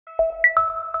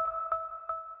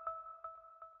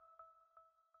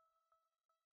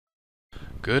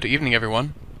Good evening,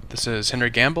 everyone. This is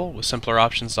Henry Gambell with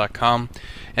SimplerOptions.com,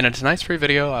 and in tonight's free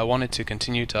video I wanted to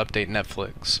continue to update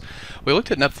Netflix. We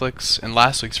looked at Netflix in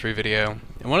last week's free video,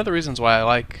 and one of the reasons why I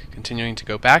like continuing to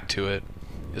go back to it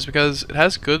is because it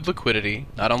has good liquidity,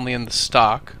 not only in the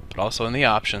stock, but also in the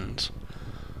options.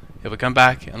 If we come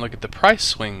back and look at the price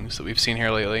swings that we've seen here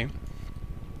lately,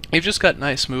 you've just got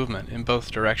nice movement in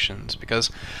both directions, because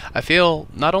I feel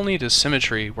not only does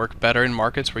symmetry work better in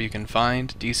markets where you can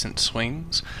find decent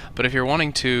swings, but if you're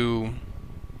wanting to,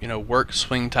 work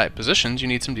swing type positions, you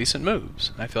need some decent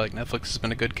moves. I feel like Netflix has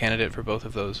been a good candidate for both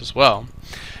of those as well.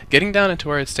 Getting down into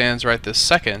where it stands right this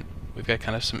second, we've got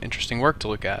kind of some interesting work to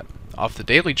look at. Off the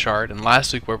daily chart, and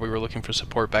last week where we were looking for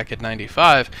support back at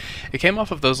 95, it came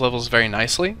off of those levels very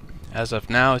nicely. As of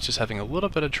now, it's just having a little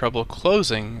bit of trouble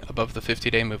closing above the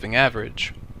 50-day moving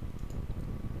average.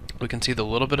 We can see the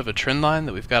little bit of a trend line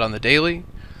that we've got on the daily.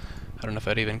 I don't know if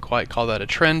I'd even quite call that a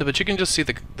trend, but you can just see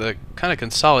the kind of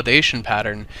consolidation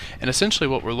pattern, and essentially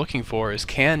what we're looking for is,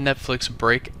 can Netflix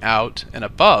break out and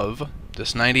above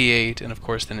this 98, and of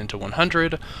course then into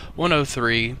 100,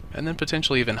 103, and then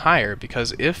potentially even higher,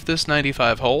 because if this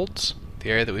 95 holds,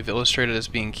 the area that we've illustrated as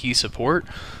being key support,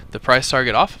 the price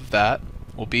target off of that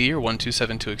will be your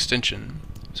 1272 extension.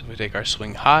 So if we take our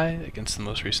swing high against the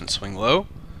most recent swing low,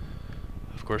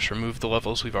 of course remove the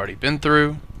levels we've already been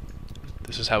through,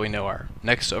 this is how we know our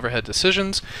next overhead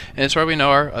decisions, and it's where we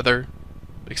know our other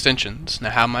extensions. Now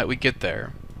how might we get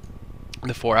there?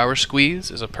 The 4-hour squeeze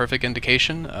is a perfect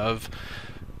indication of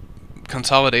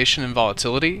consolidation and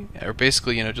volatility, or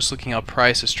basically, just looking how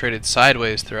price has traded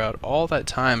sideways throughout all that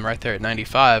time right there at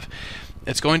 95,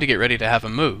 it's going to get ready to have a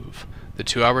move. The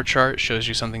 2-hour chart shows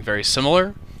you something very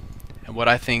similar, and what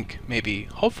I think may be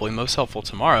hopefully most helpful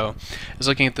tomorrow is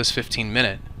looking at this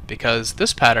 15-minute, because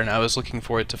this pattern I was looking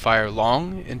for it to fire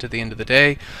long into the end of the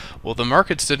day. Well, the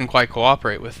markets didn't quite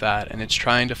cooperate with that, and it's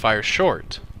trying to fire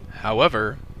short.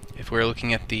 However, if we're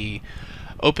looking at the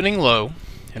opening low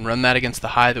and run that against the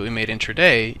high that we made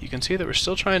intraday, you can see that we're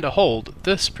still trying to hold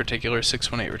this particular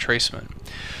 618 retracement.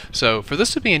 So for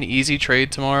this to be an easy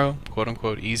trade tomorrow, quote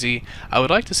unquote easy, I would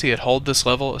like to see it hold this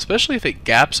level, especially if it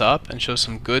gaps up and shows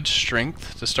some good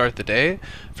strength to start the day.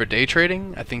 For day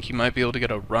trading, I think you might be able to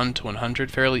get a run to 100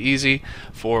 fairly easy.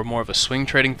 For more of a swing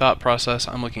trading thought process,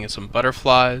 I'm looking at some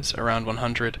butterflies around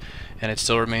 100, and it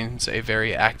still remains a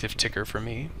very active ticker for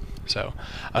me. So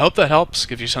I hope that helps,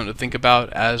 gives you something to think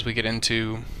about as we get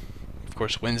into, of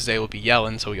course, Wednesday will be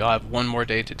Yellen, so you'll have one more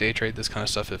day to day trade this kind of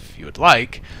stuff if you would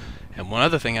like. And one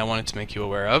other thing I wanted to make you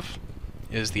aware of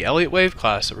is the Elliott Wave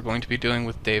class that we're going to be doing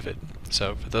with David.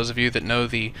 So for those of you that know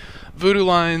the voodoo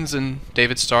lines, and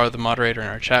David Starr, the moderator in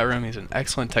our chat room, he's an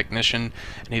excellent technician,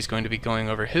 and he's going to be going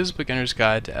over his beginner's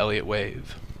guide to Elliott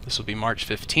Wave. This will be March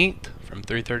 15th from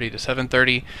 3:30 to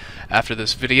 7:30. After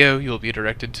this video, you'll be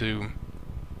directed to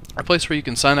a place where you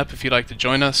can sign up if you'd like to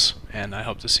join us, and I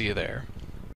hope to see you there.